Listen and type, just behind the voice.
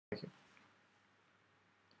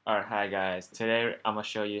Alright, hi guys. Today I'm going to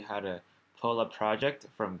show you how to pull a project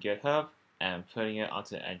from GitHub and putting it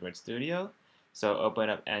onto Android Studio. So open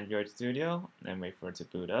up Android Studio and wait for it to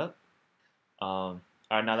boot up. Alright,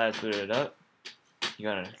 now that it's booted up,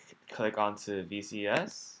 you're going to click onto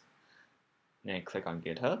VCS and then click on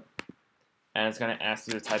GitHub. And it's going to ask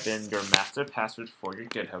you to type in your master password for your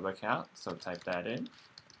GitHub account. So type that in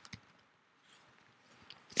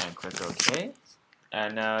and click OK.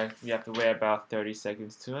 And now you have to wait about 30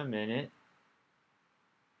 seconds to a minute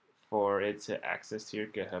for it to access to your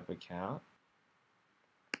GitHub account.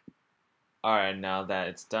 Alright, now that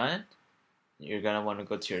it's done, you're going to want to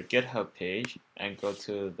go to your GitHub page and go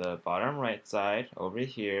to the bottom right side over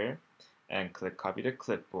here and click copy to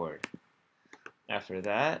clipboard. After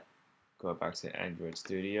that, go back to Android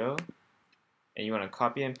Studio and you want to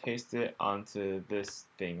copy and paste it onto this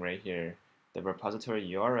thing right here, the repository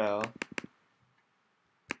URL.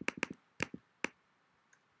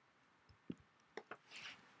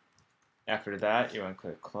 After that, you want to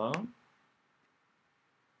click clone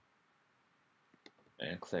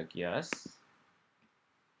and click yes.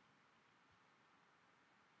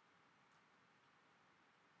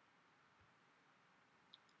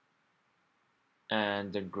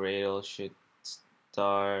 And the Gradle should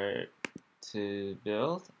start to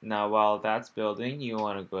build. Now while that's building, you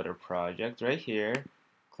want to go to project right here,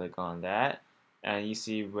 click on that, and you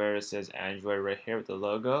see where it says Android right here with the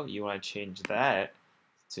logo. You want to change that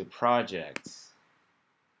to project.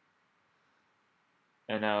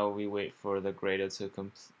 And now we wait for the Gradle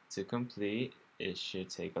to complete. It should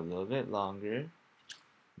take a little bit longer,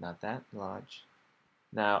 not that much.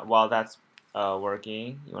 Now while that's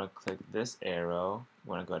working, you want to click this arrow. You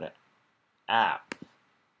want to go to app,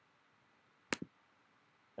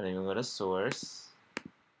 and then you go to source.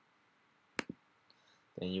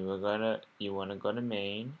 Then you want to go to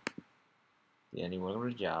main. Then you want to go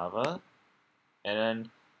to Java, and then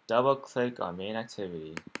double click on main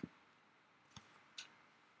activity.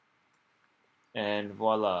 And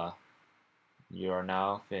voila, you are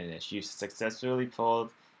now finished. You successfully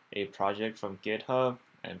pulled a project from GitHub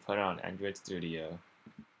and put it on Android Studio.